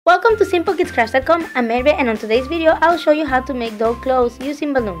Welcome to simplekidscrafts.com. I'm Merve, and on today's video I'll show you how to make doll clothes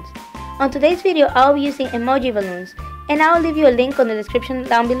using balloons. On today's video I'll be using emoji balloons, and I'll leave you a link on the description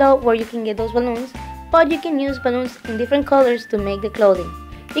down below where you can get those balloons, but you can use balloons in different colors to make the clothing.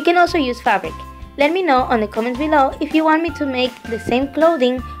 You can also use fabric. Let me know on the comments below if you want me to make the same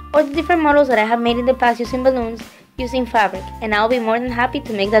clothing or the different models that I have made in the past using balloons using fabric, and I'll be more than happy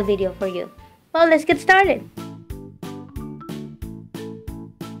to make that video for you. Well, let's get started!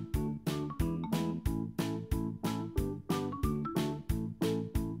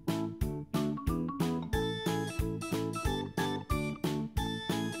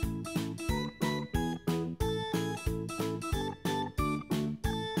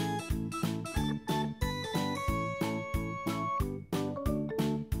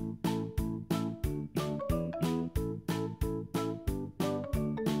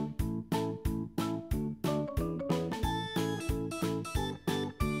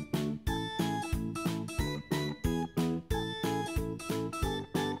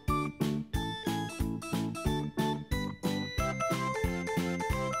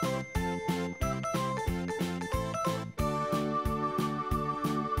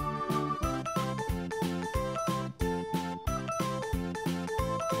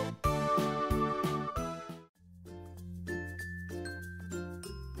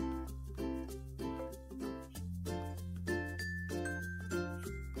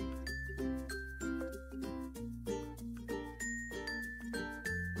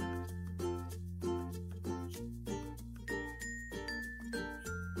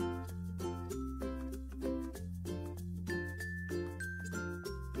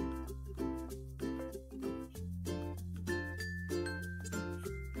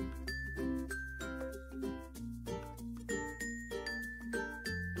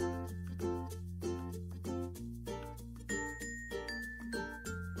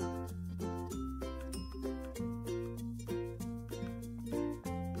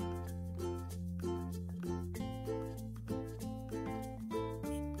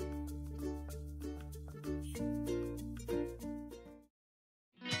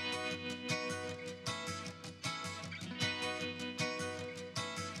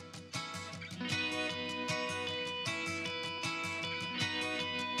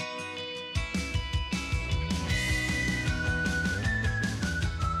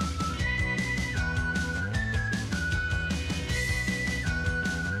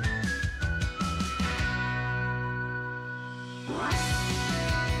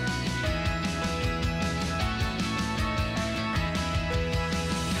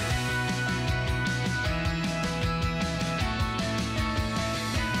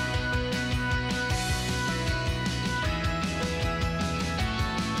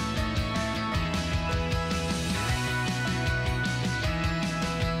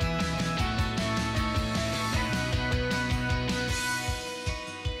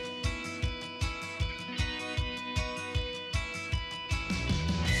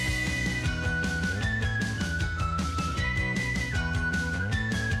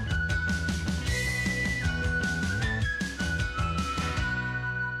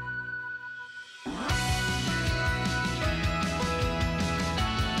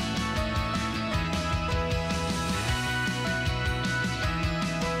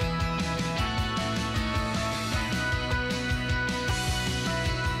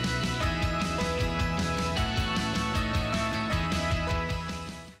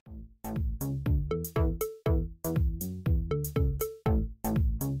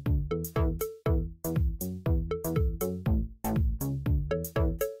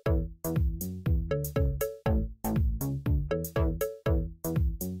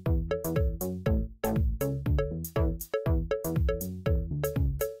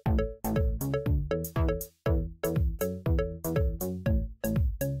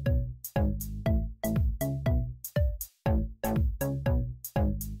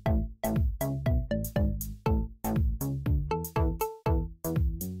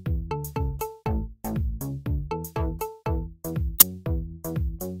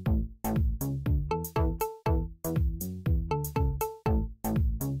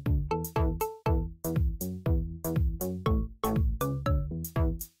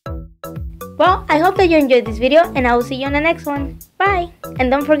 Well, I hope that you enjoyed this video, and I will see you on the next one. Bye! And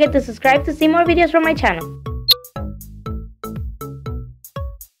don't forget to subscribe to see more videos from my channel.